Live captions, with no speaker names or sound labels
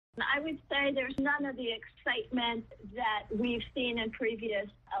I would say there's none of the excitement that we've seen in previous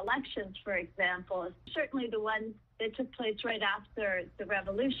elections, for example, certainly the ones that took place right after the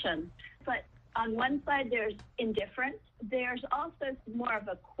revolution. But on one side, there's indifference. There's also more of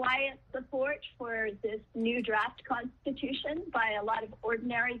a quiet support for this new draft constitution by a lot of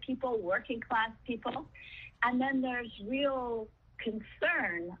ordinary people, working class people. And then there's real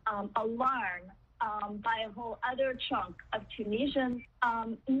concern, alarm by a whole other chunk of Tunisians.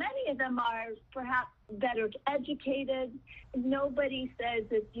 Many of them are perhaps better educated. Nobody says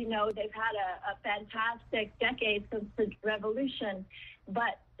that, they've had a fantastic decade since the revolution,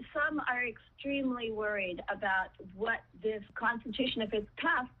 but some are extremely worried about what this constitution, if it's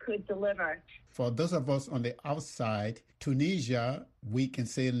passed, could deliver. For those of us on the outside, Tunisia, we can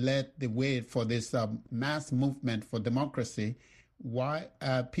say, led the way for this mass movement for democracy. Why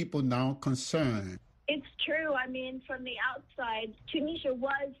are people now concerned? It's true. I mean, from the outside, Tunisia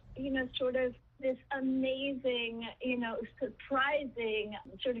was, sort of this amazing, surprising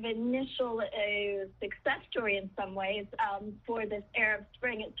sort of initial success story in some ways for this Arab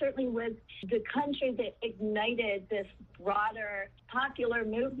Spring. It certainly was the country that ignited this broader popular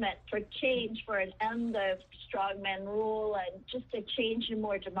movement for change, for an end of strongman rule and just a change in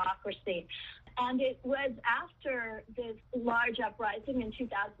more democracy. And it was after this large uprising in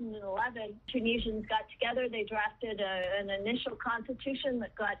 2011, Tunisians got together, they drafted an initial constitution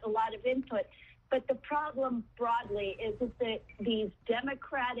that got a lot of input. But the problem broadly is that these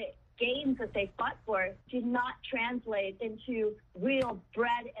democratic gains that they fought for did not translate into real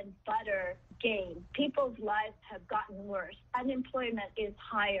bread and butter gains. People's lives have gotten worse. Unemployment is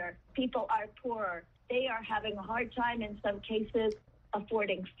higher. People are poorer. They are having a hard time in some cases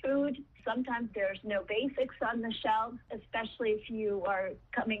affording food. Sometimes there's no basics on the shelves, especially if you are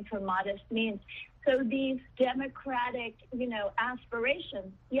coming from modest means. So these democratic,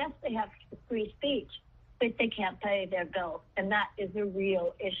 aspirations, yes, they have free speech, but they can't pay their bills. And that is a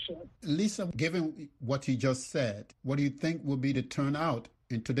real issue. Lisa, given what you just said, what do you think will be the turnout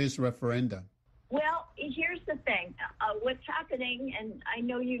in today's referendum? Well, here's the thing. What's happening, and I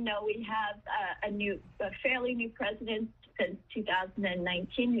know we have a fairly new president since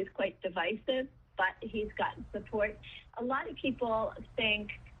 2019 who's quite divisive, but he's gotten support. A lot of people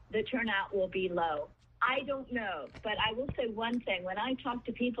think the turnout will be low. I don't know, but I will say one thing. When I talk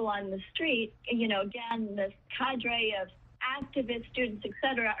to people on the street, again, this cadre of activists, students, et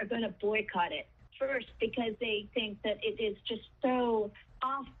cetera, are going to boycott it. First, because they think that it is just so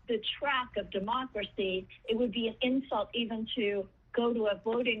off the track of democracy, it would be an insult even to go to a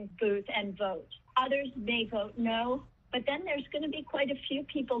voting booth and vote. Others may vote no, but then there's going to be quite a few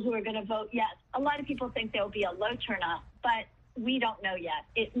people who are going to vote yes. A lot of people think there will be a low turnout, but we don't know yet.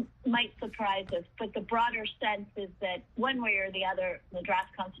 It might surprise us, but the broader sense is that one way or the other, the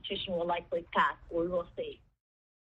draft constitution will likely pass. We will see.